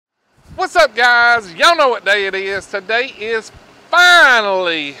What's up, guys? Y'all know what day it is. Today is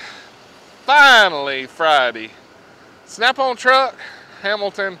finally Friday. Snap-on truck,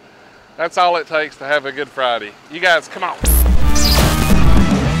 Hamilton. That's all it takes to have a good Friday. You guys, come on.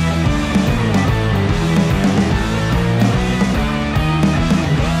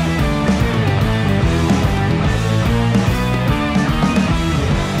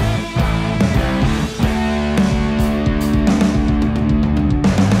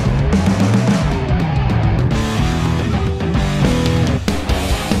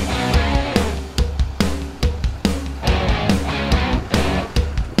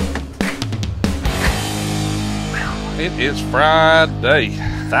 It is Friday.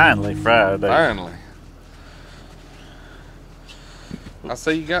 Finally Friday. Finally. I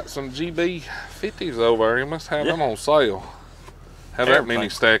see you got some GB50s over there. You must have them on sale. Have that many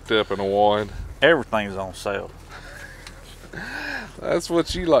stacked up in a wad. Everything's on sale. That's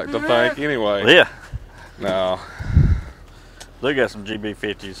what you like to think anyway. Yeah. No. They got some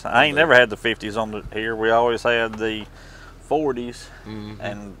GB50s. I ain't never had the 50s on here. We always had the 40s,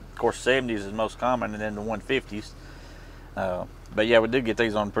 and of course 70s is most common, and then the 150s. But yeah, we did get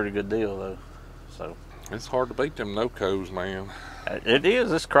these on a pretty good deal though. So it's hard to beat them Nocos, man. It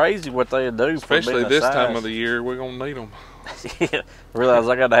is. It's crazy what they do. Especially this time of the year, we're gonna need them. Yeah. I realized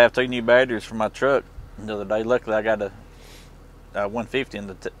I got to have 2 new batteries for my truck the other day. Luckily, I got a 150 in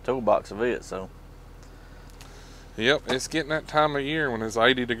the toolbox of it. So. Yep, it's getting that time of year when it's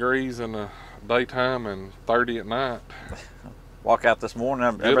 80 degrees in the daytime and 30 at night. Walk out this morning,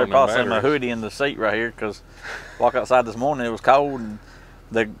 everybody probably saw my hoodie in the seat right here, because walk outside this morning, it was cold, and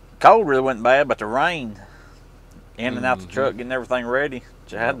the cold really wasn't bad, but the rain in and out the truck, getting everything ready.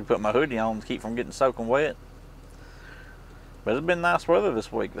 So I had to put my hoodie on to keep from getting soaking wet. But it's been nice weather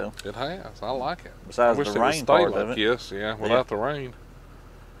this week, though. It has. I like it. Besides the rain part of it. Yes, yeah, without the rain.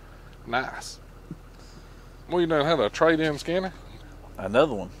 Nice. Well, you know how to trade in scanner?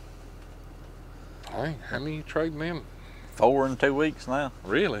 Another one. Hey, how many you trading in? 4 in 2 weeks now.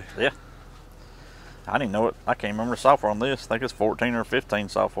 Really? Yeah. I didn't know it. I can't remember the software on this. I think it's 14 or 15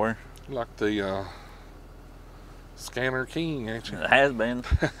 software. Like the scanner king, ain't you? It has been.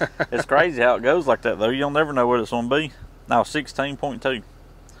 It's crazy how it goes like that, though. You'll never know what it's going to be. Now, 16.2.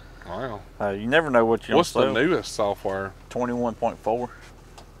 Wow. You never know what you're going to sell. What's the newest software? 21.4.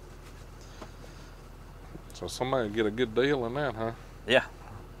 So somebody get a good deal in that, huh? Yeah.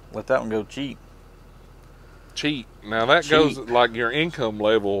 Let that one go cheap. Cheap. Now that goes like your income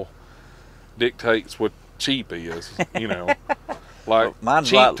level dictates what cheap is, you know. Like mine's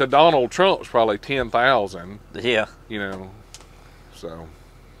cheap like, to Donald Trump's probably 10,000. Yeah. You know. So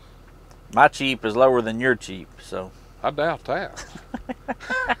my cheap is lower than your cheap, so I doubt that.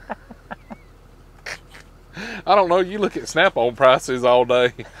 I don't know, you look at Snap-on prices all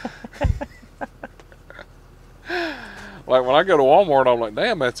day. Like when I go to Walmart, I'm like,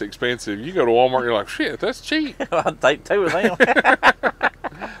 damn, that's expensive. You go to Walmart, you're like, shit, that's cheap. I'll take 2 of them.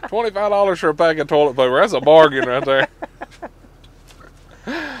 $25 for a pack of toilet paper. That's a bargain right there.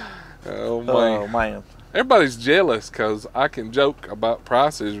 Oh, man. Oh, man. Everybody's jealous because I can joke about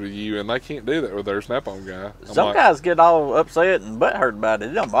prices with you, and they can't do that with their Snap-on guy. Some guys get all upset and butthurt about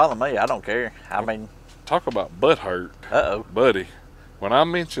it. It don't bother me. I don't care. I mean. Talk about butthurt. Uh-oh. Buddy. When I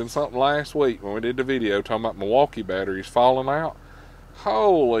mentioned something last week when we did the video talking about Milwaukee batteries falling out,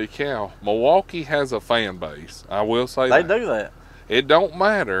 holy cow, Milwaukee has a fan base. I will say that. They do that. It don't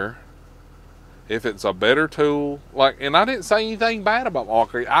matter if it's a better tool. Like, and I didn't say anything bad about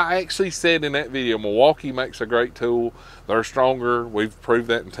Milwaukee. I actually said in that video, Milwaukee makes a great tool. They're stronger. We've proved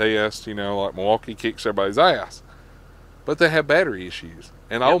that in tests. You know, like Milwaukee kicks everybody's ass. But they have battery issues.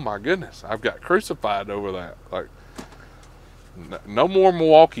 And oh my goodness, I've got crucified over that. Like, no more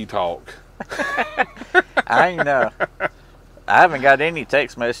Milwaukee talk. I haven't got any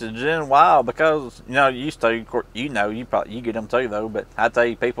text messages in a while because, you know, you used to, you know, you get them too though, but I tell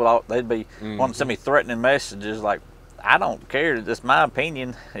you, people, they'd be wanting to send me threatening messages like, I don't care, it's my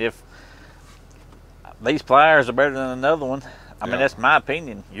opinion. If these pliers are better than another one, I mean, that's my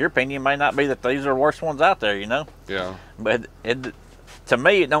opinion. Your opinion may not be that these are the worst ones out there, you know? Yeah. But to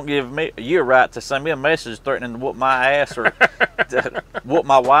me, it don't give you a right to send me a message threatening to whoop my ass or to whoop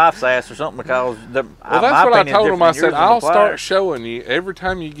my wife's ass or something because well, that's what I told him. I said, I'll start showing you every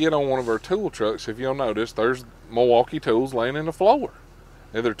time you get on one of our tool trucks. If you'll notice, there's Milwaukee tools laying in the floor.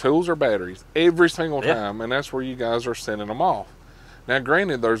 Either tools or batteries every single time, and that's where you guys are sending them off. Now,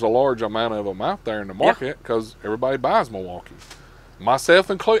 granted, there's a large amount of them out there in the market because everybody buys Milwaukee. Myself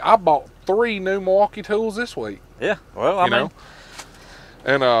included, I bought 3 new Milwaukee tools this week. Yeah, well, I mean.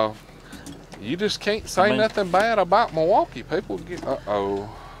 And you just can't say nothing bad about Milwaukee. People get,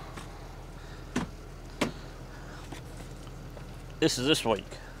 This is this week.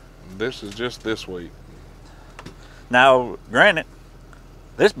 This is just this week. Now, granted,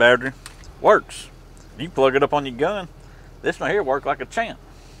 this battery works. You plug it up on your gun. This one here worked like a champ.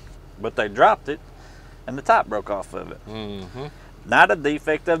 But they dropped it, and the top broke off of it. Mm-hmm. Not a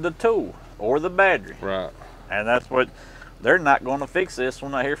defect of the tool or the battery. Right. And that's what, they're not going to fix this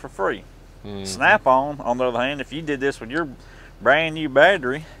one right here for free. Mm-hmm. Snap-on the other hand, if you did this with your brand new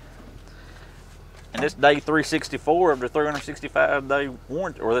battery, and it's day 364 of the 365-day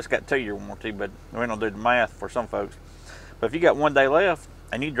warranty, or this got 2-year warranty, but we don't do the math for some folks. But if you got 1 day left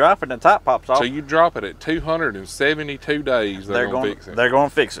and you drop it and the top pops off, So you drop it at 272 days, they're going to fix it. They're going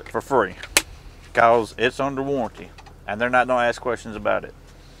to fix it for free because it's under warranty, and they're not going to ask questions about it.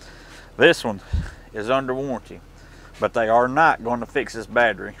 This one is under warranty, but they are not going to fix this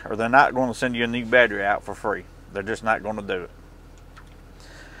battery, or they're not going to send you a new battery out for free. They're just not going to do it.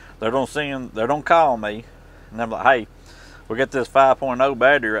 They're going to call me, and I'm like, hey, we got this 5.0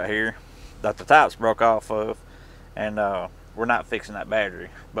 battery right here that the tops broke off of, and we're not fixing that battery,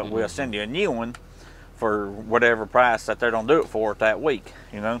 but we'll send you a new one for whatever price that they're going to do it for that week,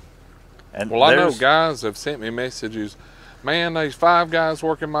 you know. And well, I know guys have sent me messages, man, there's 5 guys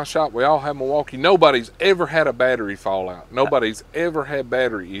working my shop, we all have Milwaukee, nobody's ever had a battery fall out, nobody's ever had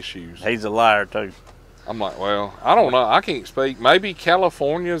battery issues. He's a liar too. I'm like, well, I don't know, I can't speak, maybe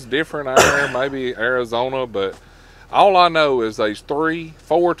California's different out there, maybe Arizona, but all I know is there's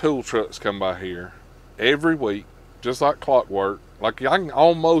 3-4 tool trucks come by here every week, just like clockwork. Like, I can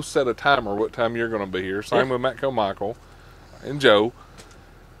almost set a timer what time you're going to be here. Same with Matco Michael and Joe.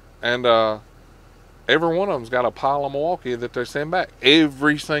 And every one of them's got a pile of Milwaukee that they send back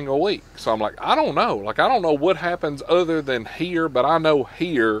every single week. So I'm like, I don't know. Like, I don't know what happens other than here, but I know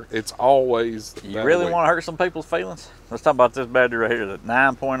here it's always You really want to hurt some people's feelings? Let's talk about this battery right here, the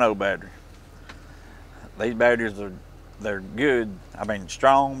 9.0 battery. These batteries they're good. I mean,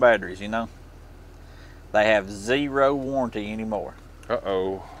 strong batteries, you know. They have 0 warranty anymore.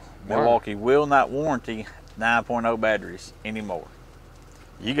 Uh-oh. Milwaukee will not warranty 9.0 batteries anymore.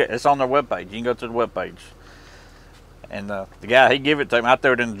 It's on their webpage. You can go to the webpage. And the guy, he gave it to me. I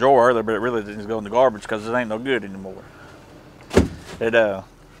threw it in the drawer earlier, but it really didn't go in the garbage because it ain't no good anymore.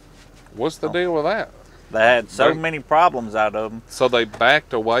 What's the deal with that? They had so many problems out of them. So they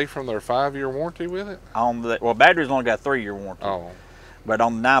backed away from their 5-year warranty with it? Well, batteries only got 3-year warranty. Oh. But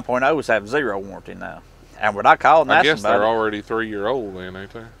on the 9.0s have 0 warranty now. And what I called and I asked guess about they're already 3-year-old then,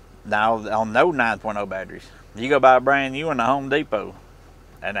 ain't they? Now, on no 9.0 batteries, you go buy a brand new in the Home Depot,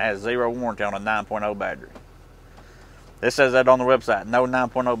 and it has 0 warranty on a 9.0 battery. It says that on the website. No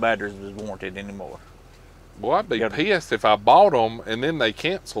 9.0 batteries is warranted anymore. Well, I'd be pissed if I bought them and then they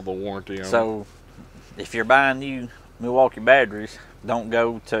cancel the warranty on them. So, if you're buying new Milwaukee batteries, don't buy a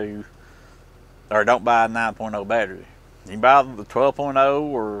 9.0 battery. You buy the 12.0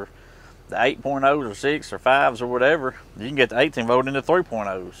 or the 8.0s or 6 or 5s or whatever, you can get the 18 volt into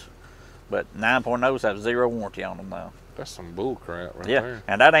 3.0s. But 9.0s have 0 warranty on them now. That's some bull crap right there. Yeah,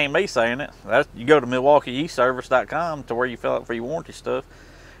 and that ain't me saying it. You go to MilwaukeeEService.com to where you fill out for your warranty stuff,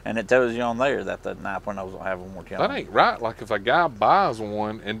 and it tells you on there that the 9.0s don't have a warranty on them. That ain't right. Like, if a guy buys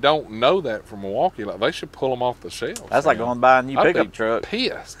one and don't know that from Milwaukee, like, they should pull them off the shelf. That's like going to buy a new pickup truck.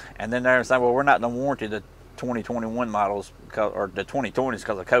 Pissed. And then they're saying, well, we're not going to warranty the 2021 models or the 2020s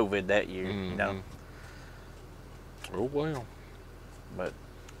because of COVID that year, you know. Oh, well. But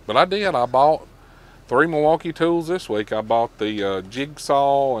I did. I bought 3 Milwaukee tools this week. I bought the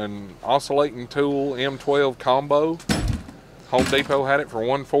jigsaw and oscillating tool M12 combo. Home Depot had it for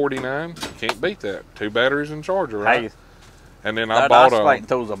 $149. Can't beat that. 2 batteries and charger, right? Hey, and then I bought oscillating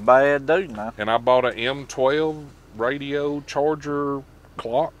tool's a bad dude now. And I bought a M12 radio charger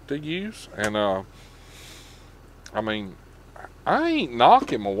clock to use. And I mean, I ain't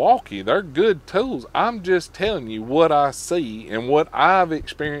knocking Milwaukee. They're good tools. I'm just telling you what I see and what I've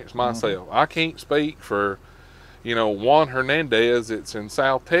experienced myself. I can't speak for, Juan Hernandez that's in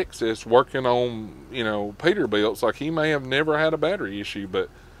South Texas working on, Peterbilt's. Like, he may have never had a battery issue, but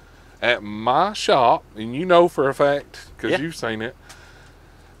at my shop, and you know for a fact, because you've seen it,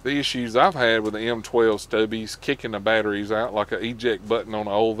 the issues I've had with the M12 stubbies kicking the batteries out like an eject button on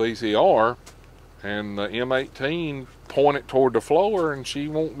an old VCR, and the M18 point it toward the floor and she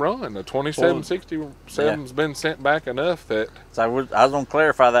won't run. The 2767's been sent back enough that... So I was going to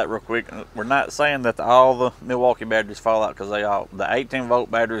clarify that real quick. We're not saying that all the Milwaukee batteries fall out, because the 18 volt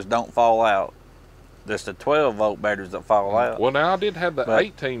batteries don't fall out. Just the 12 volt batteries that fall out. Well, now I did have the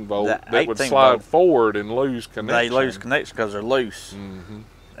 18 volt that would slide forward and lose connection. They lose connection because they're loose.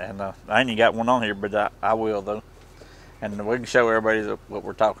 And I ain't got one on here, but I will though. And we can show everybody what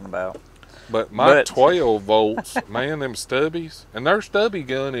we're talking about. But my 12 volts, man, them stubbies, and their stubby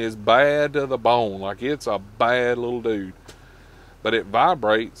gun is bad to the bone. Like, it's a bad little dude. But it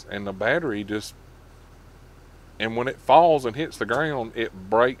vibrates, and the battery just, and when it falls and hits the ground, it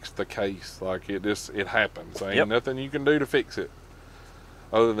breaks the case. Like, it happens. There ain't nothing you can do to fix it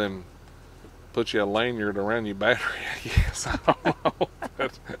other than put you a lanyard around your battery, I guess. I don't know.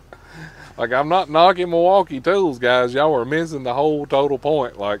 But, like, I'm not knocking Milwaukee tools, guys. Y'all are missing the whole total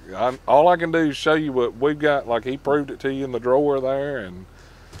point. Like, all I can do is show you what we've got. Like, he proved it to you in the drawer there, and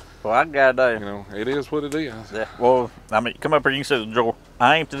well, I got you know, it is what it is. Yeah. Well, I mean, come up here, you can see the drawer.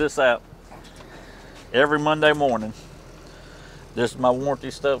 I empty this out every Monday morning. This is my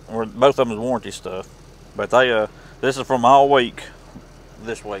warranty stuff, or both of them is warranty stuff. But they, this is from all week.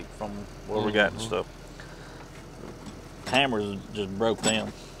 This week from what we got and stuff. Hammers just broke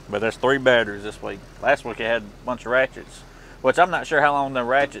down. But there's 3 batteries this week. Last week I had a bunch of ratchets, which I'm not sure how long the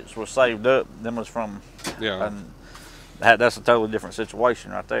ratchets were saved up. Them was from, that's a totally different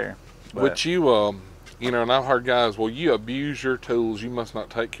situation right there. But which you know, and I've heard guys, well, you abuse your tools. You must not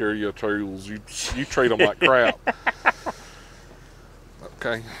take care of your tools. You treat them like crap.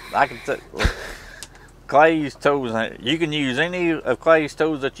 Okay. I can tell. Clay's tools, you can use any of Clay's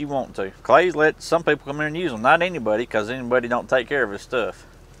tools that you want to. Clay's let some people come here and use them, not anybody, because anybody don't take care of his stuff.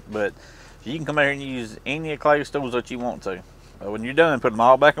 But you can come here and use any of Clay's tools that you want to. But when you're done, put them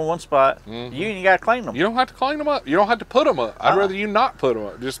all back in one spot. You ain't got to clean them. You don't have to clean them up. You don't have to put them up. I'd rather you not put them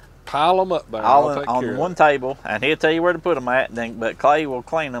up. Just pile them up there. All on one table, and he'll tell you where to put them at. But Clay will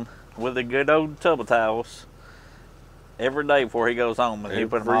clean them with the good old tub of towels every day before he goes home, and he'll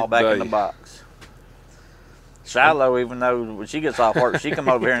put them all back in the box. Shiloh, even though when she gets off work, she come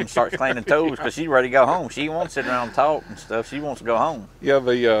over here and starts cleaning tools because she's ready to go home. She wants to sit around and talk and stuff. She wants to go home. Yeah,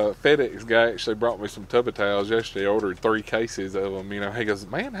 the FedEx guy actually brought me some tub of towels yesterday. I ordered 3 cases of them. You know, he goes,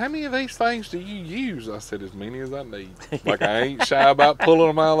 man, how many of these things do you use? I said, as many as I need. Like, I ain't shy about pulling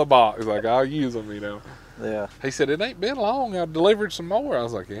them out of the box. Like, I'll use them, you know. Yeah. He said, it ain't been long. I delivered some more. I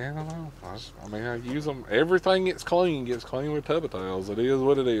was like, yeah, I don't know. I mean, I use them. Everything gets clean with tub of towels. It is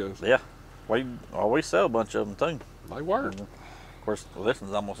what it is. Yeah. We sell a bunch of them, too. They work. Of course, well, this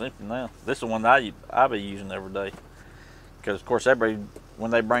one's almost empty now. This is one that I be using every day. Because, of course,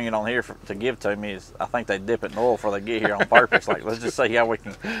 when they bring it on here to give to me, I think they dip it in oil before they get here on purpose. Like, let's just see how we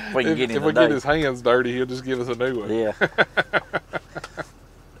can get him If we get his hands dirty, he'll just give us a new one. Yeah.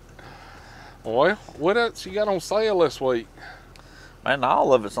 Well, what else you got on sale this week? Man,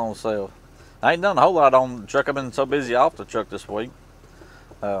 all of it's on sale. I ain't done a whole lot on the truck. I've been so busy off the truck this week.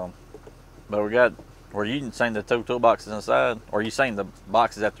 But we got, where you ain't seen the 2 toolboxes inside, or you seen the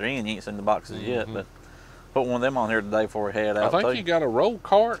boxes at the end. You ain't seen the boxes yet, but put one of them on here today before we head out. I think you got a roll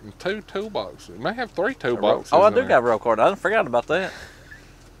cart and 2 toolboxes. You may have 3 toolboxes. Oh, I do got a roll cart. I forgot about that.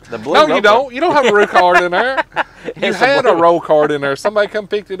 The blue no, you don't. You don't have a roll cart in there. You had a roll cart in there. Somebody come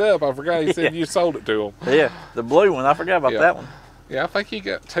picked it up. I forgot. He said you sold it to him. Yeah, the blue one. I forgot about that one. Yeah, I think you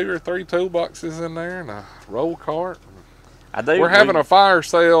got 2 or 3 toolboxes in there and a roll cart. I do. We're having a fire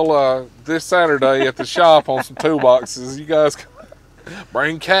sale this Saturday at the shop on some toolboxes. You guys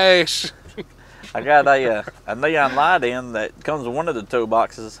bring cash. I got a neon light in that comes with one of the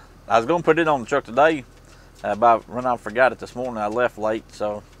toolboxes. I was going to put it on the truck today, but I forgot it this morning. I left late,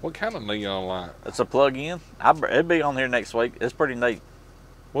 so. What kind of neon light? It's a plug-in. It'll be on here next week. It's pretty neat.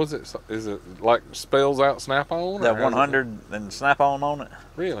 What is it? Is it like spells out snap-on? That 100 and snap-on on it.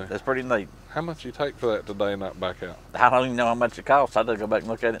 Really? That's pretty neat. How much you take for that today and not back out? I don't even know how much it costs. I had to go back and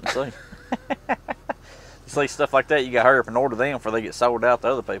look at it and see. You see stuff like that, you got to hurry up and order them before they get sold out to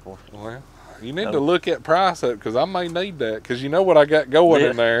other people. Well, you need to look at price up because I may need that because you know what I got going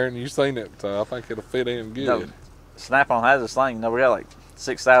in there and you've seen it. I think it'll fit in good. No, Snap-on has this thing. We got like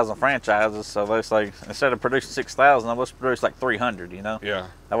 6,000 franchises, so they say instead of producing 6,000, let's produce like 300. You know. Yeah.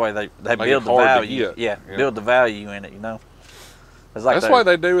 That way they build the value. Yeah, build the value in it. You know. It's like that's why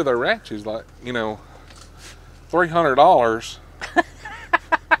they do with their ratchets. Like, you know, $300.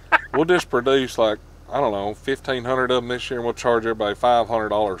 We'll just produce like, I don't know, 1,500 of them this year, and we'll charge everybody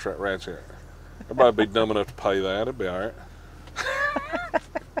 $500 for that ratchet. Everybody be dumb enough to pay that. It'll be all right.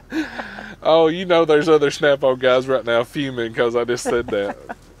 Oh, you know there's other Snap-on guys right now fuming because I just said that.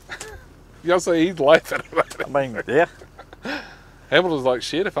 Y'all say he's laughing about it. I mean, yeah. Hamilton's like,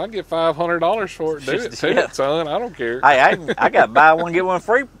 shit, if I get $500 for it, do it to it, son. I don't care. Hey, I got buy one, get one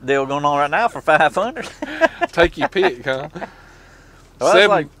free deal going on right now for $500. Take your pick, huh?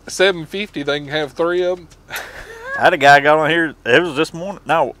 Well, $750, they can have 3 of them. I had a guy got on here, it was this morning.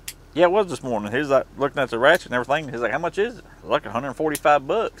 No, yeah, it was this morning. He was like looking at the ratchet and everything. He's like, how much is it? It was like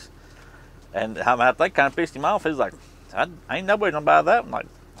 $145. And I think kind of pissed him off. He's like, ain't nobody gonna buy that. I'm like,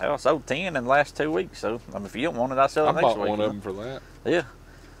 Hell, I sold 10 in the last 2 weeks. So I mean, if you don't want it, I'll sell it I next bought week. one of them for that. Yeah.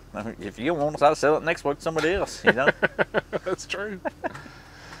 I mean, if you don't want it, I'll sell it next week to somebody else. You know. That's true.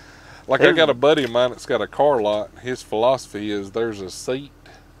 Like I got a buddy of mine that's got a car lot. His philosophy is there's an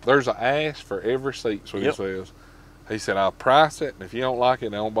ass for every seat. So he says. He said, I'll price it, and if you don't like it,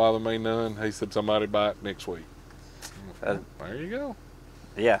 it don't bother me none. He said, somebody buy it next week. There you go.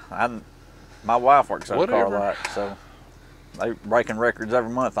 Yeah, my wife works at a car lot, so they breaking records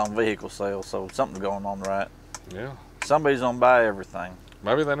every month on vehicle sales, so something's going on right. Yeah. Somebody's gonna buy everything.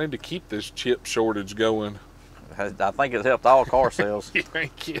 Maybe they need to keep this chip shortage going. I think it's helped all car sales. You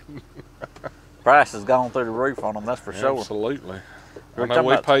ain't kidding. Price has gone through the roof on them, that's for sure. Absolutely. I know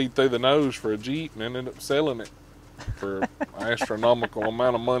we paid through the nose for a Jeep and ended up selling it for an astronomical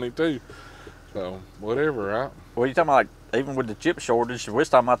amount of money too. So whatever, right? Well, you're talking about, like, even with the chip shortage, we was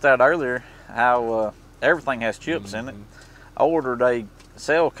talking about that earlier, how everything has chips in it. I ordered a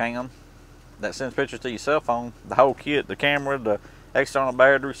cell cam that sends pictures to your cell phone, the whole kit, the camera, the external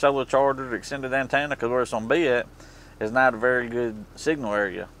battery, solar charger, the extended antenna, because where it's going to be at is not a very good signal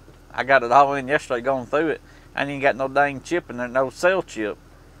area. I got it all in yesterday going through it. I ain't even got no dang chip in there, no cell chip.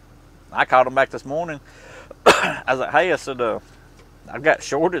 I called them back this morning. I was like, hey, I said, I've got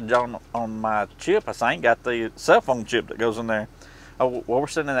shortage on my chip. I said, I ain't got the cell phone chip that goes in there. Oh, well, we're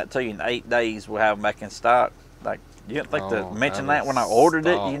sending that to you in 8 days. We'll have them back in stock. Like, you didn't think to mention that when I ordered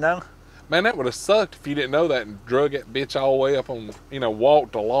it, you know? Man, that would have sucked if you didn't know that and drug that bitch all the way up on,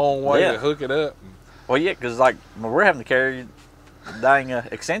 walked a long way to hook it up. Well, yeah, because, like, we're having to carry the dang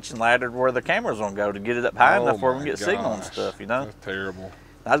extension ladder where the camera's going to go to get it up high enough where we can get signal and stuff, you know? That's terrible.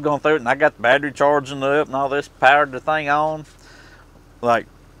 I was going through it, and I got the battery charging up and all this, powered the thing on. Like,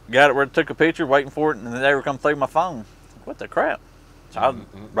 got it where it took a picture, waiting for it, and it never come through my phone. What the crap? So I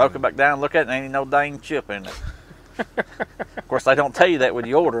broke it back down, look at it, and ain't no dang chip in it. Of course, they don't tell you that when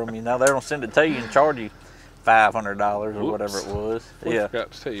you order them. You know, they don't send it to you and charge you $500 or whatever it was. I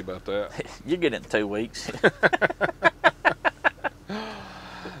forgot to tell you about that. You get it in 2 weeks. You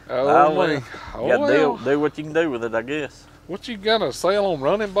gotta do what you can do with it, I guess. What you gonna sell on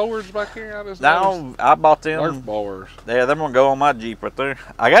running boards back here? I bought them. Nerf bars. Yeah, they're gonna go on my Jeep right there.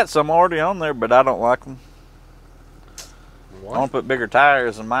 I got some already on there, but I don't like them. What? I want to put bigger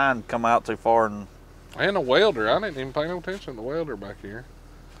tires, and mine come out too far. And a welder. I didn't even pay no attention to the welder back here.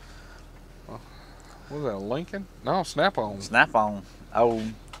 What was that, a Lincoln? No, Snap-on. Snap-on.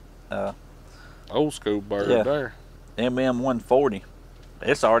 Old school bird there. MM140.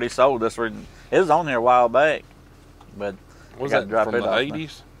 It's already sold. It was on here a while back, but was that from the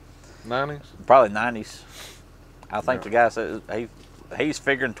 80s, 90s? Probably 90s. I think the guy said he's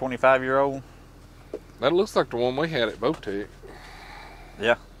figuring 25-year-old. That looks like the one we had at Botec.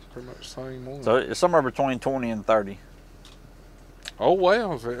 Yeah. Pretty much the same one. So it's somewhere between 20 and 30. Oh,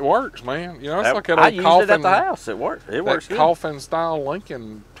 well, it works, man. You know, it's like that I old used coffin. it at the house. It works. It works good. Coffin style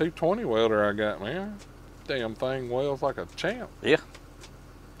Lincoln 220 welder I got, man. Damn thing welds like a champ. Yeah.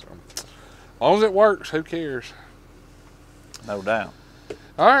 So, as long as it works, who cares? No doubt.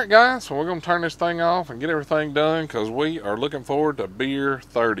 All right, guys. So we're going to turn this thing off and get everything done because we are looking forward to Beer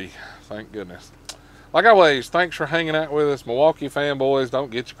 30. Thank goodness. Like always, thanks for hanging out with us. Milwaukee fanboys,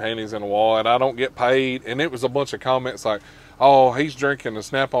 don't get your panties in a wad. I don't get paid. And it was a bunch of comments like, oh, he's drinking a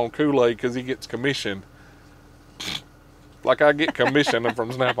Snap-on Kool-Aid because he gets commission. Like I get commission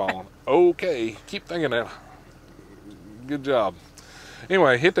from Snap-on. Okay, keep thinking that. Good job.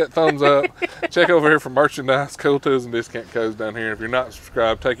 Anyway, hit that thumbs up. Check over here for merchandise, cool tools, and discount codes down here. If you're not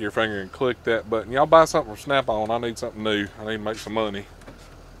subscribed, take your finger and click that button. Y'all buy something from Snap-on. I need something new. I need to make some money.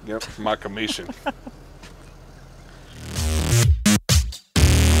 Yep, my commission.